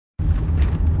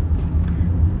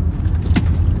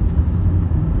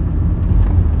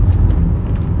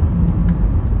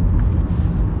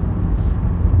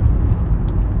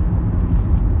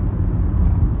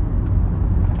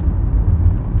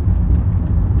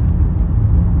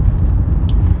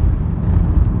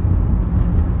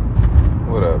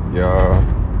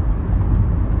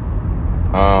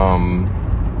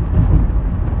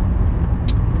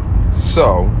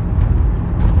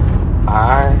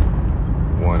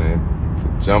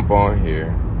jump on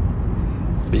here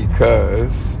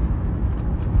because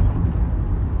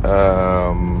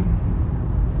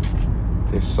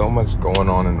there's so much going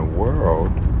on in the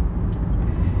world,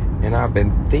 and I've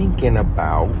been thinking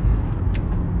about, I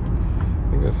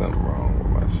think there's something wrong with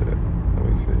my shit. Let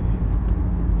me see.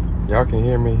 Y'all can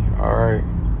hear me? All right.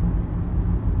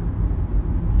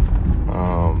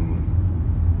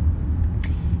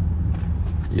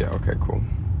 Yeah, okay, cool.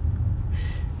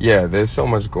 Yeah, there's so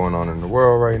much going on in the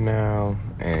world right now,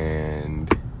 and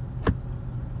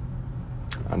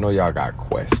I know y'all got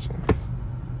questions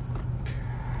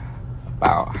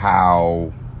about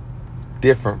how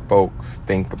different folks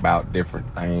think about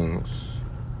different things.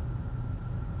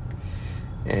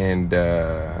 And,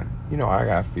 I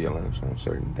got feelings on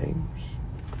certain things.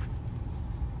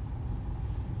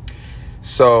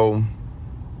 So,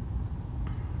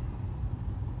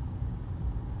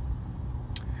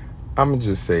 I'm going to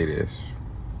just say this,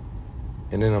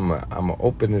 and then I'm gonna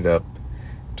open it up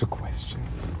to questions.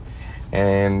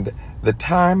 And the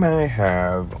time I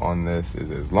have on this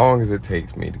is as long as it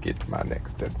takes me to get to my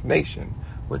next destination,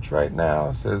 which right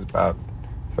now says about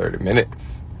 30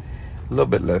 minutes, a little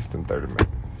bit less than 30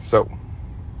 minutes. So,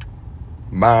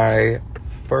 my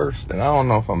first, and I don't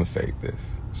know if I'm going to save this,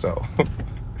 so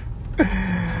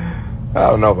I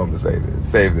don't know if I'm going to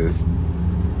save this,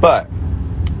 but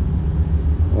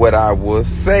what I will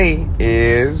say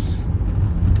is,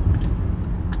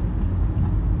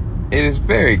 it is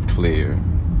very clear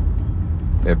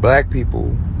that black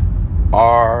people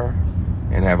are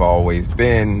and have always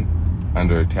been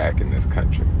under attack in this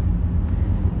country.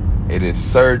 It is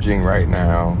surging right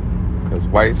now because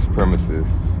white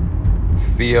supremacists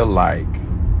feel like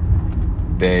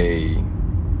they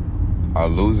are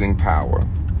losing power,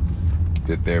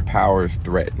 that their power is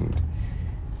threatened,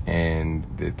 and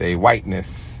that their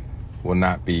whiteness will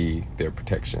not be their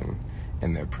protection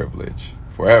and their privilege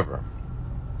forever.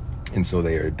 And so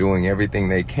they are doing everything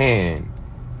they can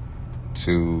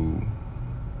to,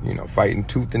 fighting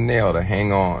tooth and nail to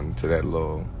hang on to that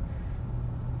little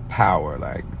power.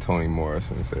 Like Toni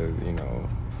Morrison says,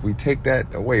 if we take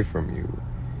that away from you,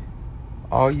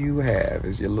 all you have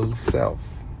is your little self.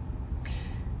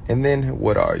 And then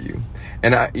what are you?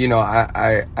 And I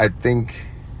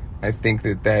think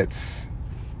that's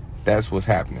what's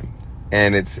happening,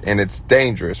 and it's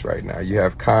dangerous right now. You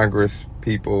have Congress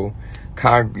people,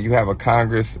 you have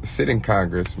a sitting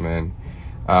congressman,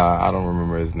 I don't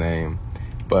remember his name,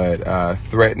 but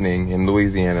threatening in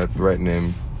Louisiana,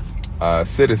 threatening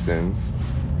citizens.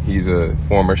 He's a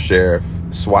former sheriff,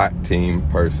 SWAT team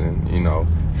person,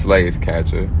 slave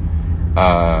catcher,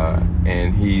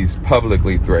 and he's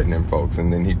publicly threatening folks,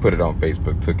 and then he put it on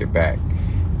Facebook, took it back.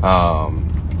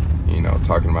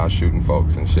 Talking about shooting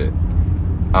folks and shit.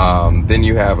 Then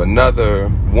you have another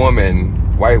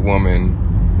white woman,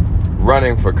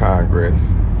 running for Congress.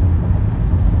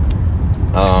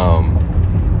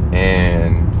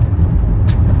 And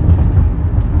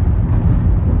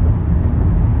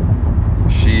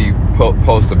she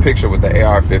posts a picture with the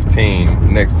AR-15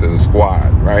 next to the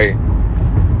squad, right?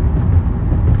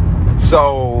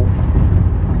 So,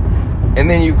 and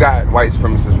then you got white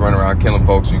supremacists running around killing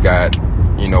folks. You got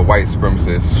white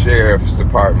supremacist sheriff's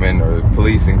department or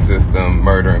policing system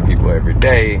murdering people every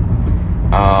day.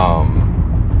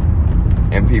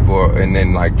 And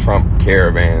then like Trump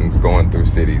caravans going through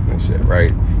cities and shit,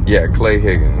 right? Yeah, Clay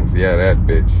Higgins. Yeah, that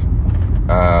bitch.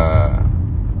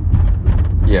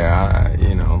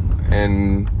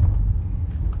 And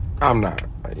I'm not,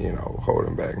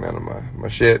 holding back none of my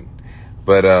shit.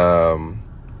 But,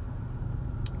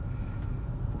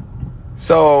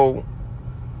 so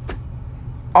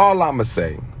all I'ma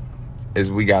say is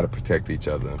we gotta protect each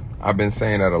other. I've been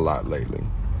saying that a lot lately,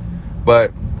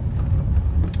 but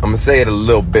I'm gonna say it a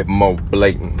little bit more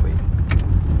blatantly.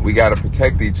 We gotta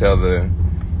protect each other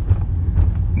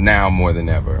now more than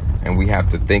ever, and we have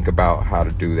to think about how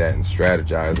to do that and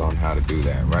strategize on how to do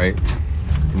that, right?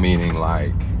 Meaning,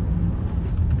 like,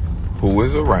 who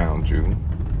is around you?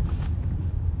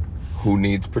 Who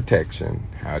needs protection?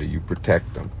 How do you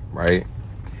protect them, right?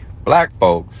 Black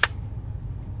folks,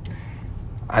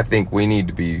 I think we need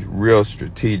to be real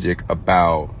strategic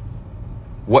about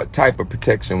what type of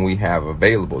protection we have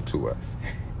available to us.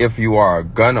 If you are a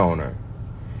gun owner,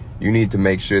 you need to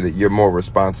make sure that you're more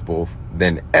responsible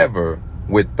than ever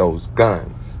with those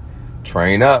guns.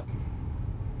 Train up,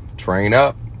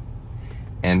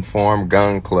 and form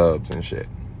gun clubs and shit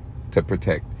to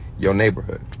protect your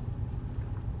neighborhood.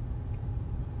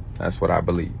 That's what I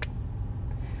believe.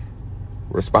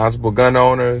 Responsible gun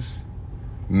owners,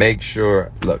 make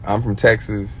sure, look, I'm from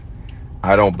Texas.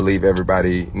 I don't believe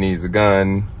everybody needs a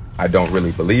gun. I don't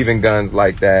really believe in guns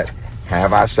like that.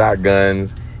 Have I shot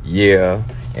guns? Yeah.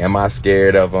 Am I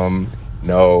scared of them?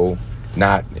 No,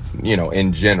 not,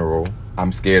 in general.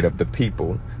 I'm scared of the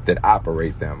people that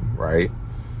operate them, right?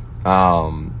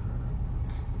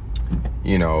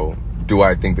 Do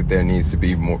I think that there needs to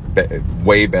be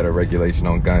way better regulation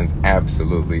on guns?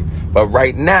 Absolutely. But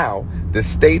right now, the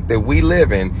state that we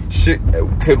live in,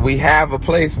 could we have a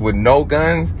place with no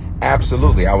guns?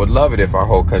 Absolutely. I would love it if our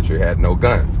whole country had no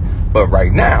guns. But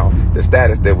right now, the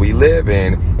status that we live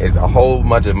in is a whole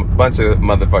bunch of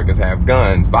motherfuckers have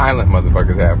guns, violent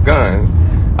motherfuckers have guns,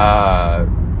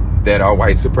 that are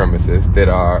white supremacists, that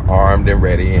are armed and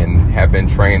ready and have been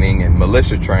training and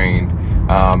militia trained,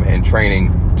 and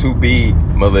training to be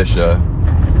militia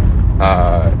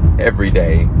every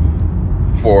day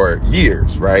for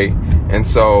years, right? And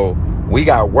so we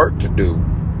got work to do,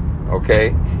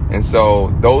 okay? And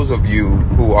so those of you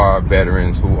who are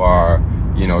veterans, who are,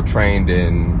 trained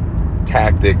in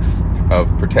tactics of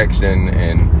protection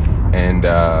and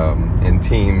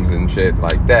teams and shit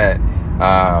like that,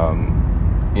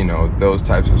 those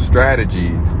types of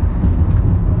strategies,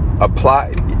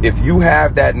 apply. If you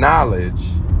have that knowledge,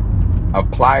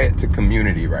 apply it to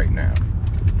community right now.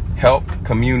 Help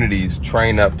communities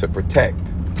train up to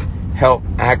protect. Help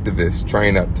activists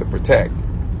train up to protect.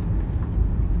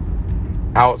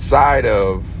 Outside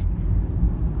of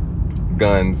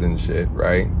guns and shit,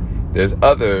 right? There's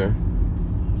other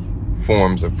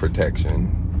forms of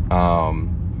protection.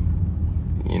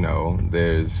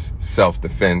 There's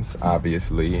self-defense,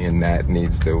 obviously, and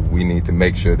we need to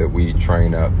make sure that we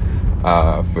train up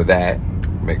for that.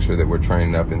 Make sure that we're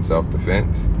training up in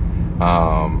self-defense.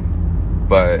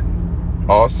 But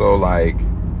also, like,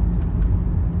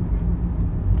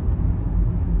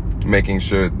 making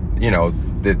sure,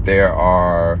 that there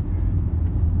are,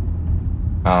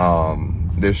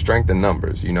 there's strength in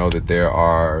numbers, that there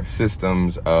are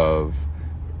systems of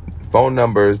phone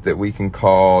numbers that we can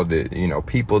call, that,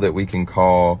 people that we can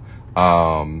call,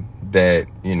 that,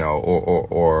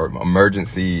 or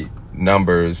emergency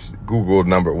numbers, Google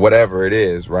number, whatever it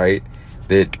is, right?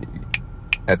 That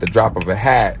at the drop of a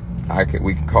hat,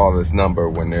 we can call this number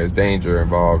when there's danger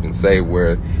involved, and say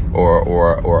where,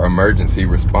 or emergency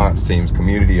response teams,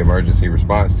 community emergency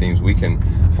response teams, we can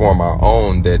form our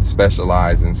own that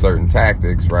specialize in certain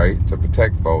tactics, right, to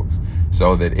protect folks.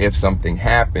 So that if something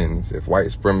happens, if white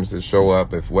supremacists show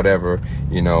up, if whatever,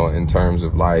 in terms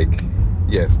of, like,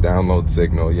 yes, download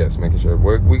signal, yes, making sure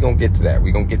we're gonna get to that.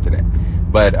 We're gonna get to that.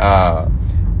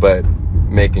 But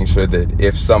making sure that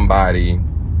if somebody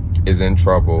is in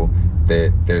trouble,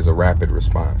 that there's a rapid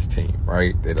response team,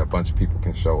 right? That a bunch of people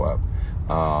can show up.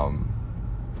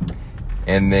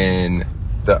 And then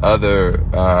the other,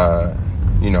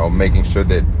 making sure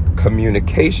that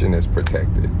communication is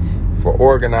protected. For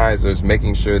organizers,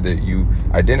 making sure that you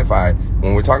identify,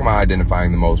 when we're talking about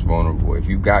identifying the most vulnerable, if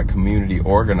you've got community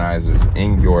organizers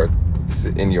in your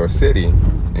city,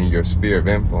 in your sphere of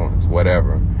influence,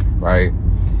 whatever, right,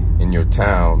 in your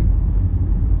town,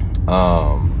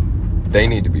 they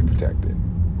need to be protected,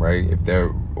 right? If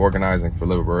they're organizing for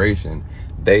liberation,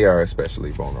 they are especially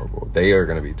vulnerable. They are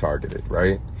going to be targeted,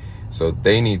 right? So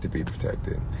they need to be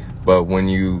protected. But when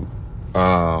you're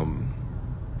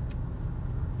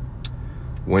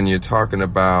talking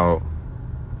about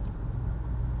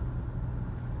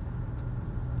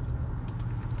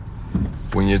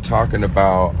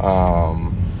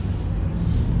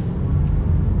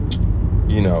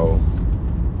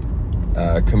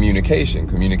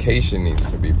communication needs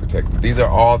to be protected. These are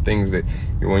all things that,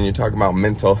 when you're talking about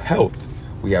mental health,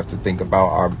 we have to think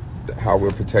about how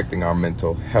we're protecting our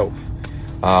mental health.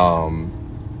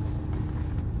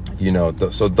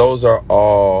 So those are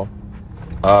all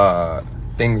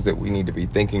things that we need to be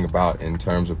thinking about in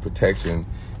terms of protection.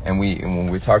 And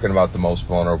when we're talking about the most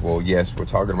vulnerable, yes, we're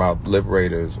talking about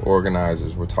liberators,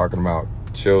 organizers, we're talking about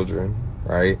children,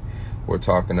 right? We're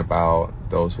talking about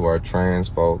those who are trans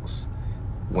folks,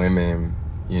 women.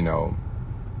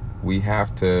 We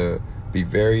have to be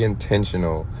very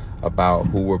intentional about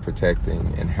who we're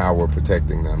protecting and how we're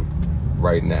protecting them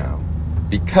right now.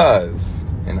 Because,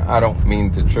 and I don't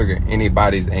mean to trigger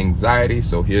anybody's anxiety,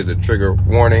 so here's a trigger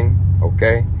warning,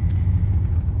 okay?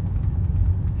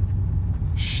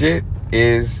 Shit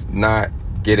is not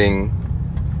getting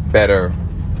better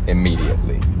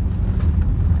immediately,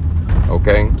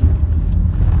 okay?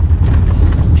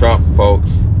 Trump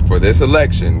folks, for this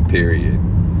election period,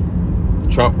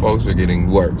 Trump folks are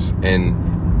getting worse.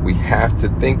 And we have to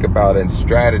think about and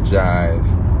strategize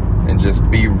and just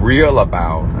be real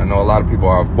about, I know a lot of people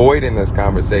are avoiding this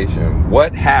conversation,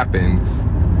 what happens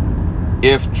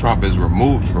if Trump is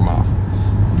removed from office?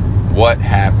 what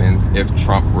happens if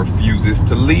Trump refuses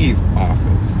to leave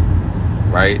office,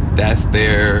 right? That's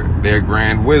their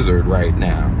grand wizard right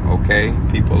now, okay?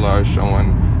 People are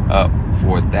showing up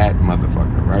for that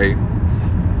motherfucker, right?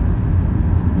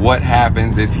 What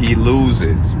happens if he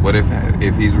loses? What if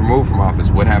he's removed from office?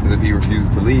 What happens if he refuses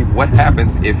to leave? What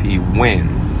happens if he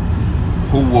wins?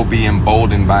 Who will be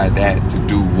emboldened by that to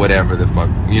do whatever the fuck,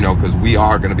 because we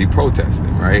are going to be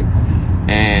protesting, right?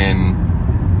 And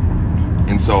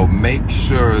so make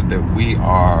sure that we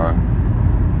are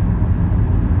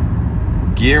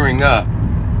gearing up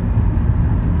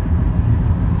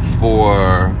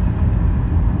for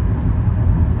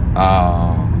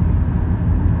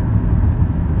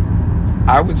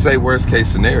I would say worst case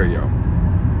scenario.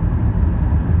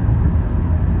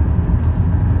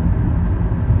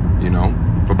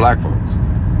 For black folks.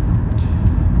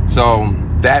 So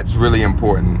that's really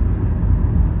important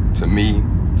to me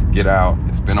to get out.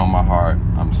 It's been on my heart.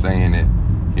 I'm saying it.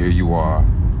 Here you are.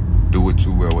 Do what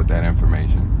you will with that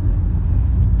information.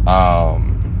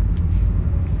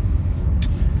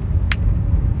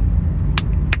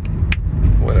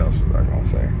 What else was I gonna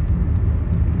say?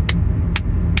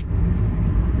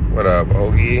 What up,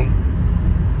 Ogie?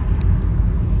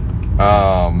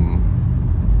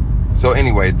 So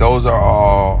anyway, those are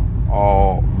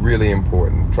all really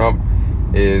important. Trump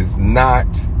is not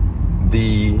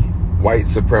the white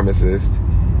supremacist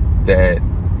that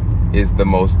is the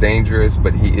most dangerous,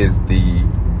 but he is the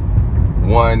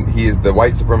white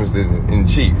supremacist in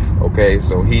chief, okay?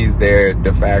 So he's their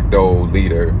de facto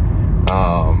leader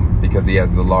because he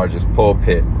has the largest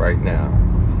pulpit right now.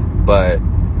 But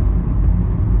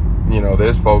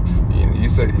there's folks, you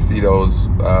see those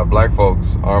black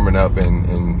folks arming up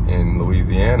in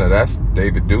Louisiana. That's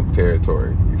David Duke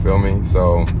territory. You feel me?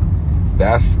 So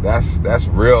that's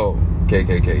real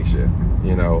KKK shit.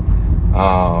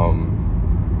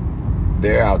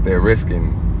 They're out there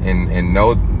risking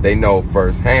and they know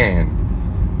firsthand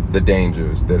the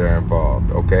dangers that are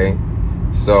involved. Okay,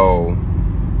 so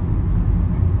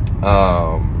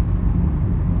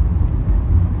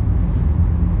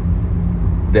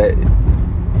that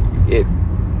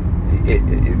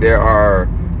there are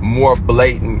more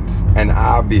blatant and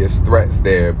obvious threats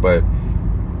there, but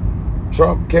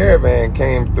Trump caravan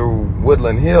came through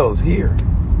Woodland Hills here,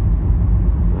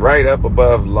 right up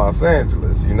above Los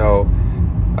Angeles.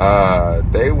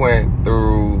 They went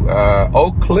through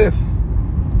Oak Cliff,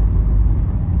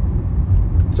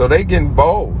 so they getting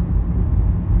bold.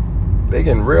 They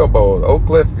getting real bold. Oak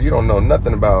Cliff, you don't know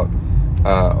nothing about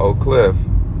Oak Cliff.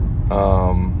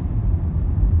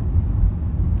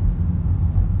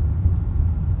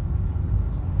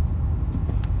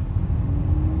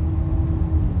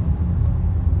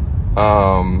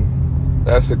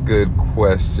 That's a good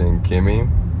question, Kimmy.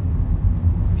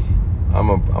 I'm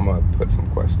gonna put some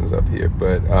questions up here,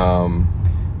 but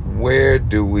where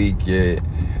do we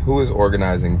who is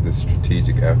organizing the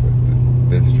strategic effort?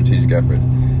 The strategic efforts.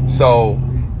 So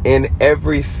in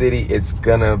every city, it's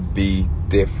gonna be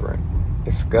different.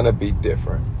 It's gonna be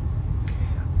different.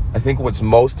 I think what's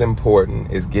most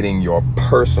important is getting your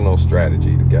personal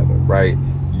strategy together, right?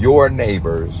 Your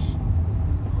neighbors.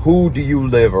 Who do you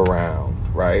live around,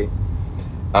 right?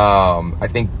 I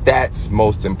think that's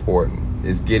most important,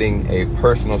 is getting a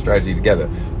personal strategy together,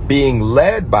 being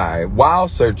led by while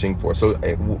searching for. So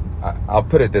I'll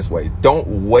put it this way: don't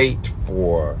wait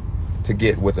to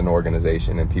get with an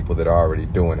organization and people that are already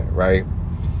doing it, right?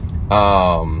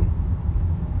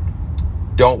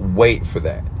 Don't wait for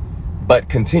that, but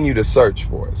continue to search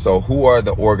for it. So who are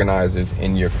the organizers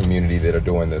in your community that are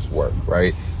doing this work,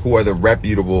 right? Who are the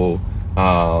reputable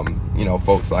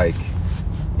folks like,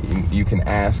 you can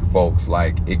ask folks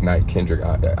like Ignite Kindred.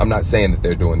 I'm not saying that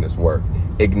they're doing this work.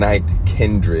 Ignite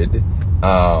Kindred,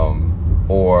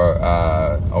 or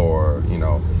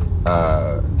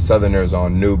Southerners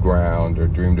on New Ground, or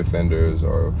Dream Defenders,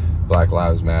 or Black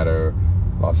Lives Matter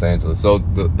Los Angeles. So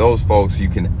those folks, you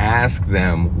can ask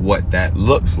them what that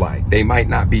looks like. They might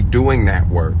not be doing that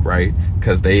work, right?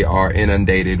 Because they are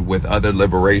inundated with other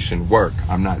liberation work.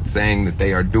 I'm not saying that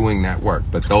they are doing that work,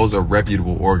 but those are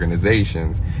reputable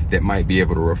organizations that might be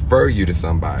able to refer you to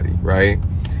somebody, right?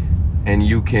 And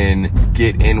you can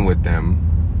get in with them.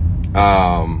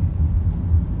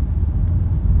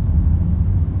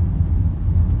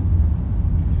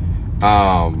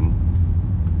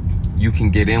 You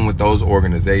can get in with those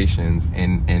organizations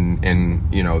and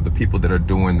the people that are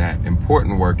doing that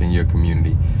important work in your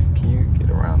community. Can you get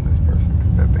around this person?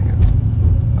 Because that thing is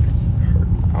like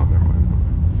hurting. Oh, never mind.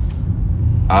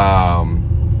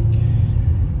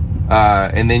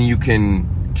 And then you can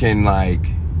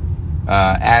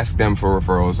ask them for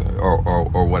referrals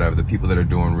or whatever, the people that are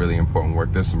doing really important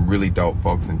work. There's some really dope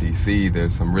folks in DC.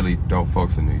 There's some really dope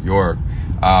folks in New York.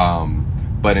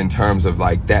 But in terms of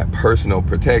like that personal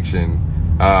protection,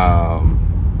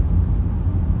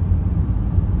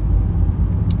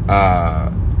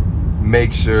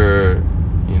 make sure,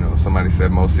 you know, somebody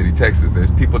said Mo City, Texas.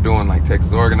 There's people doing like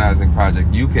Texas Organizing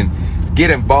Project. You can get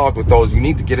involved with those. You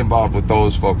need to get involved with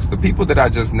those folks. The people that I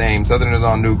just named, Southerners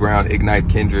on New Ground, Ignite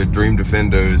Kindred, Dream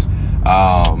Defenders, you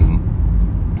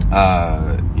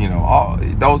know, all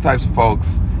those types of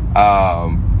folks,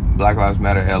 Black Lives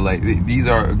Matter LA. These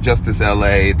are Justice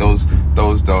LA, those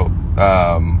dope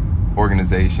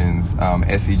organizations,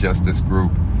 SE Justice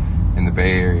Group in the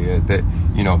Bay Area, that,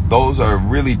 you know, those are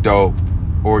really dope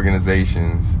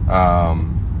organizations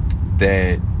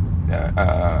that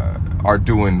are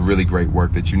doing really great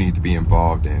work that you need to be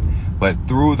involved in. But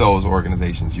through those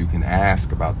organizations, you can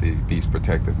ask about these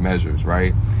protective measures,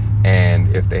 right?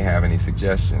 And if they have any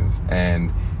suggestions,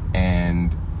 and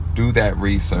do that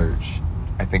research.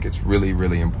 I think it's really,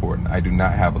 really important. I do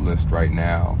not have a list right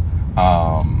now,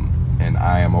 and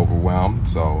I am overwhelmed,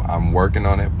 so I'm working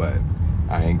on it, but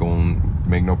I ain't gonna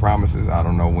make no promises. I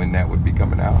don't know when that would be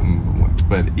coming out,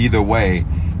 but either way,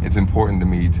 it's important to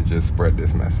me to just spread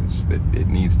this message that it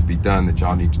needs to be done, that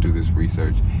y'all need to do this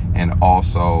research, and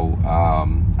also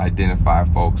identify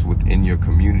folks within your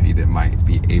community that might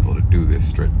be able to do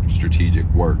this strategic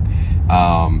work,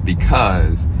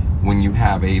 because when you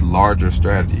have a larger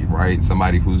strategy, right,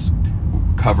 somebody who's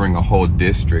covering a whole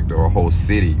district or a whole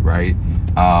city, right,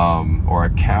 or a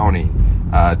county,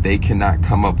 they cannot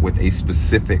come up with a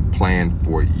specific plan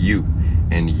for you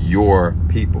and your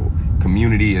people.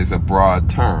 Community is a broad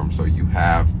term, so you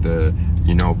have the,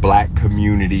 you know, Black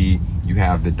community, you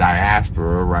have the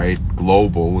diaspora, right,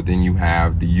 global, then you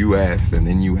have the US, and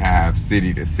then you have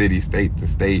city to city, state to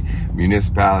state,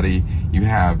 municipality, you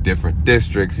have different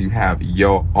districts, you have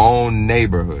your own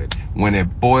neighborhood. When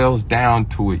it boils down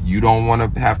to it, you don't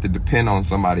want to have to depend on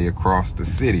somebody across the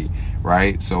city,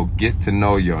 right? So get to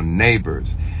know your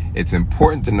neighbors. It's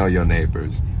important to know your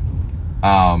neighbors,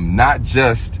 not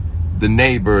just the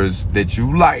neighbors that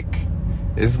you like.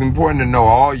 It's important to know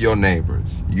all your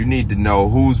neighbors. You need to know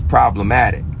who's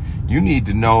problematic. You need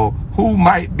to know who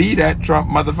might be that Trump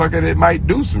motherfucker that might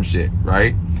do some shit,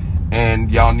 right?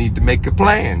 And y'all need to make a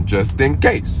plan just in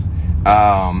case.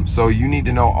 So you need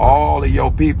to know all of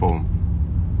your people.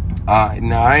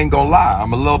 Now, I ain't gonna lie,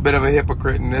 I'm a little bit of a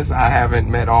hypocrite in this. I haven't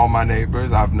met all my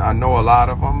neighbors. I know a lot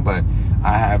of them, but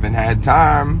I haven't had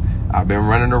time. I've been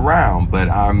running around, but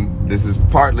this is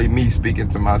partly me speaking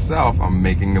to myself. I'm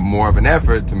making more of an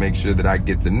effort to make sure that I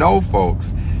get to know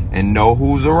folks and know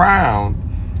who's around,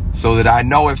 so that I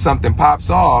know if something pops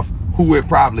off, who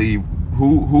probably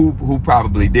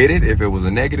did it, if it was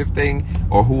a negative thing,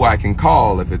 or who I can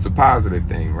call if it's a positive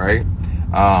thing, right?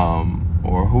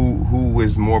 Or who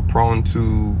is more prone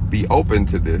to be open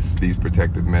to these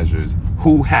protective measures,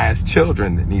 who has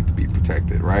children that need to be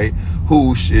protected, right?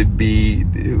 Who should be,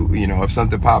 you know, if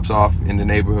something pops off in the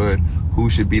neighborhood, who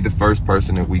should be the first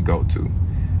person that we go to?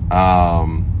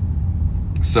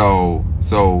 So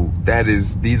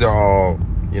these are all,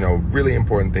 you know, really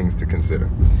important things to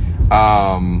consider.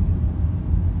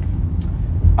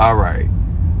 All right,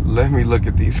 let me look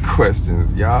at these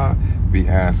questions. Y'all be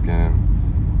asking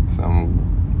some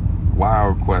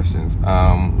wild questions.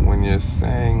 When you're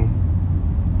saying,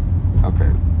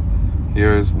 okay,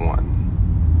 here's one.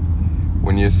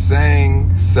 When you're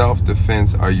saying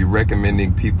self-defense, are you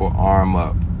recommending people arm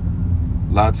up?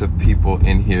 Lots of people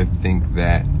in here think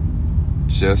that.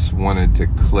 Just wanted to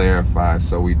clarify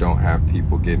so we don't have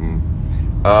people getting,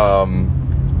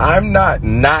 I'm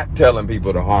not telling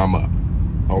people to arm up,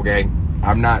 okay?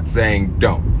 I'm not saying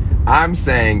don't. I'm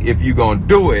saying if you're gonna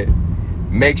do it,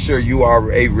 make sure you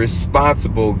are a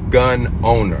responsible gun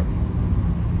owner.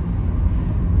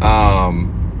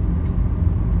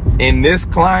 In this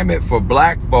climate for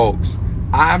Black folks,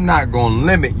 I'm not going to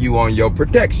limit you on your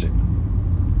protection.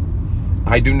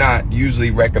 I do not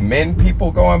usually recommend people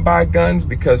go and buy guns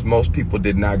because most people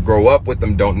did not grow up with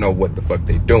them, don't know what the fuck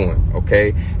they're doing,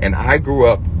 okay? And I grew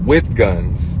up with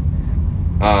guns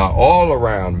all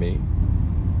around me,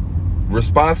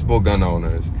 responsible gun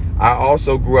owners. I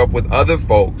also grew up with other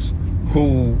folks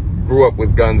who grew up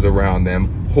with guns around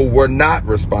them who were not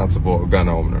responsible gun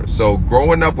owners. So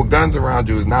growing up with guns around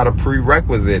you is not a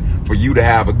prerequisite for you to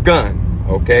have a gun,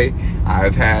 okay?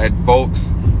 I've had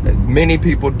folks, many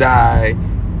people die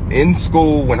in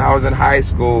school when I was in high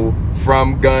school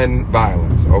from gun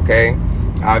violence, okay?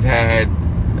 I've had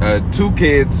 2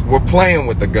 kids were playing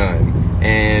with a gun,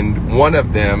 and one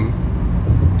of them,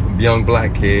 young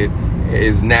Black kid,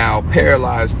 is now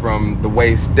paralyzed from the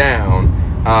waist down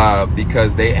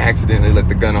because they accidentally let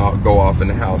the gun go off in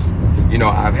the house. You know,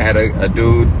 I've had a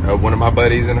dude, one of my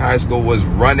buddies in high school was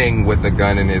running with a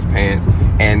gun in his pants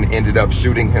and ended up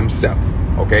shooting himself.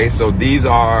 Okay, so these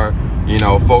are, you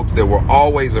know, folks that were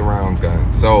always around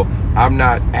guns. So I'm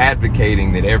not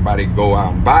advocating that everybody go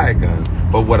out and buy a gun,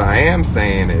 but what I am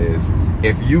saying is,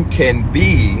 if you can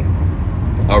be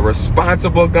a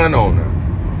responsible gun owner,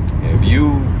 if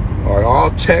you are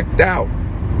all checked out,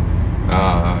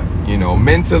 you know,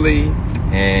 mentally,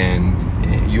 and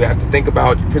you have to think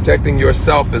about protecting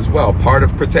yourself as well. Part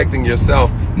of protecting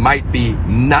yourself might be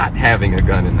not having a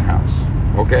gun in the house,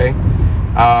 okay?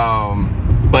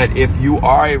 But if you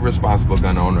are a responsible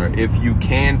gun owner, if you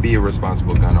can be a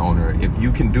responsible gun owner, if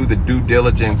you can do the due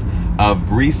diligence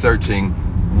of researching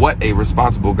what a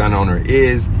responsible gun owner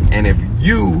is, and if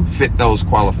you fit those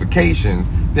qualifications,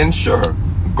 then sure,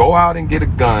 go out and get a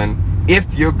gun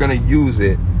if you're gonna use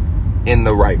it in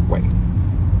the right way.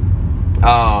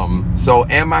 So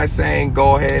am I saying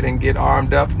go ahead and get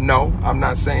armed up? No, I'm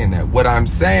not saying that. What I'm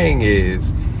saying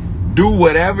is, do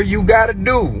whatever you gotta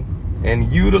do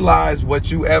and utilize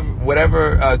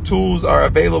whatever tools are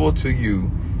available to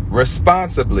you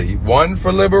responsibly. 1,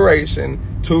 for liberation,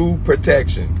 2,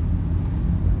 protection.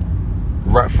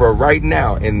 For right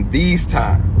now, in these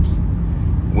times,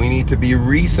 we need to be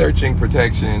researching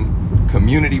protection,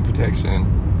 community protection,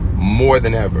 more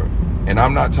than ever. And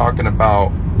I'm talking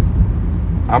about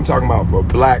for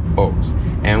black folks.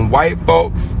 And white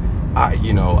folks,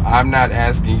 you know, I'm not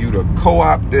asking you to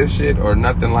co-opt this shit or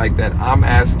nothing like that. I'm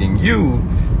asking you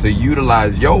to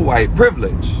utilize your white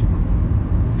privilege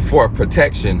for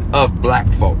protection of black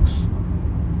folks.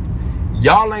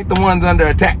 Y'all ain't the ones under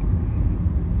attack.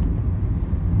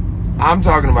 I'm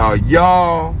talking about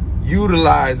y'all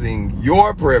utilizing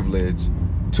your privilege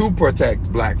to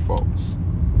protect black folks.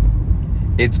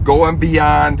 It's going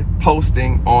beyond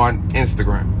posting on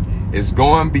Instagram. It's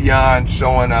going beyond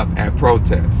showing up at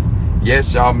protests.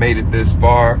 Yes, y'all made it this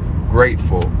far.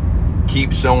 Grateful.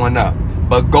 Keep showing up.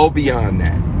 But go beyond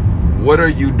that. What are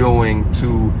you doing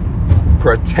to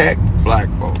protect black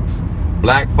folks?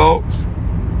 Black folks,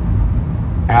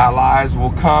 allies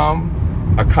will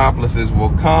come, accomplices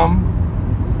will come,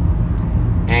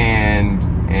 and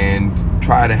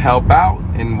try to help out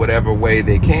in whatever way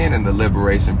they can in the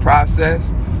liberation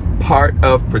process. Part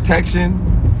of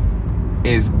protection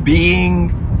is being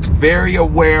very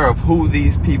aware of who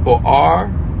these people are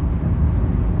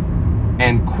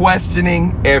and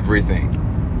questioning everything.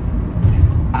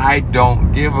 I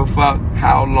don't give a fuck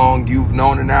how long you've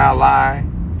known an ally.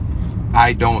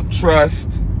 I don't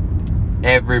trust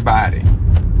everybody.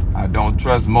 I don't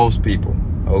trust most people,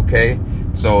 okay?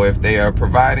 So if they are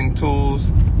providing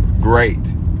tools, great.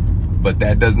 But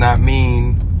that does not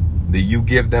mean that you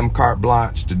give them carte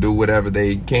blanche to do whatever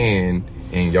they can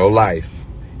in your life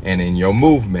and in your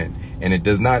movement. And it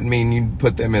does not mean you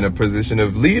put them in a position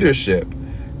of leadership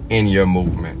in your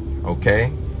movement,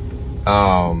 okay?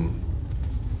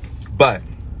 But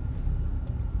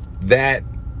that,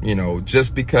 you know,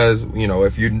 just because, you know,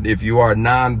 if you are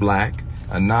non-black,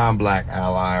 a non-black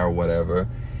ally or whatever,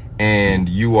 and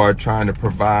you are trying to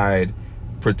provide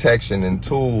protection and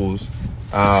tools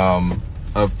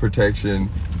of protection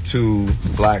to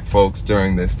black folks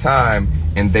during this time,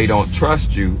 and they don't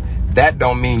trust you, that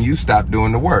don't mean you stop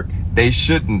doing the work. They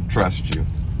shouldn't trust you.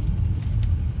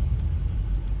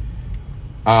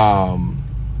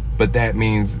 But that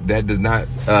means that does not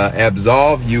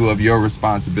absolve you of your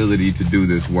responsibility to do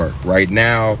this work. Right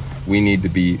now, we need to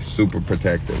be super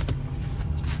protective.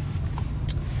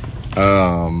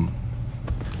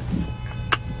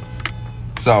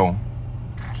 So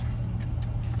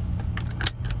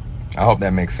I hope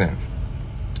that makes sense.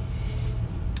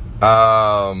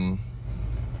 And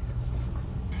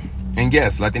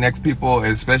yes, Latinx people,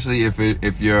 especially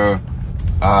if you're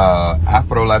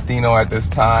Afro-Latino at this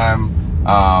time,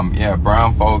 yeah,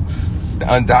 brown folks, the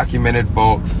undocumented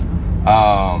folks,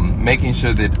 making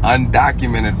sure that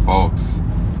undocumented folks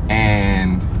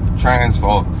and trans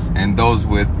folks and those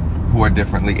who are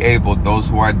differently abled, those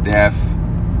who are deaf,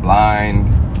 blind,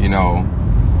 you know,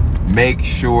 make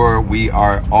sure we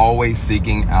are always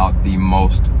seeking out the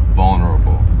most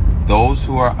vulnerable. Those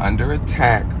who are under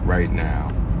attack right now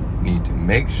need to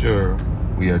make sure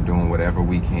we are doing whatever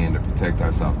we can to protect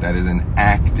ourselves. That is an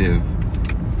active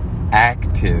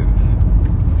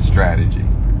strategy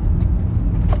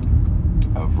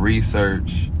of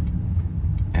research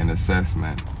and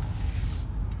assessment,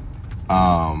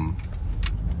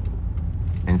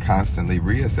 and constantly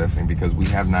reassessing, because we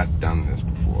have not done this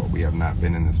before. We have not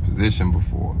been in this position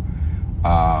before.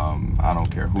 I don't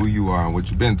care who you are and what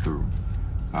you've been through.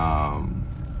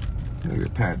 Look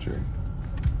at Patrick.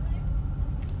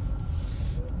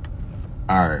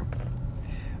 All right.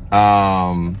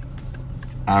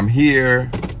 I'm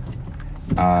here.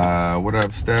 What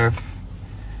up, Steph?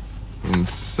 In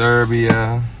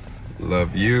Serbia.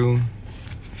 Love you.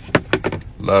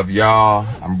 Love y'all.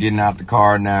 I'm getting out the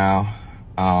car now.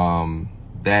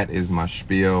 That is my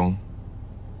spiel.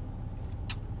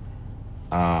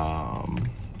 All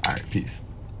right, peace.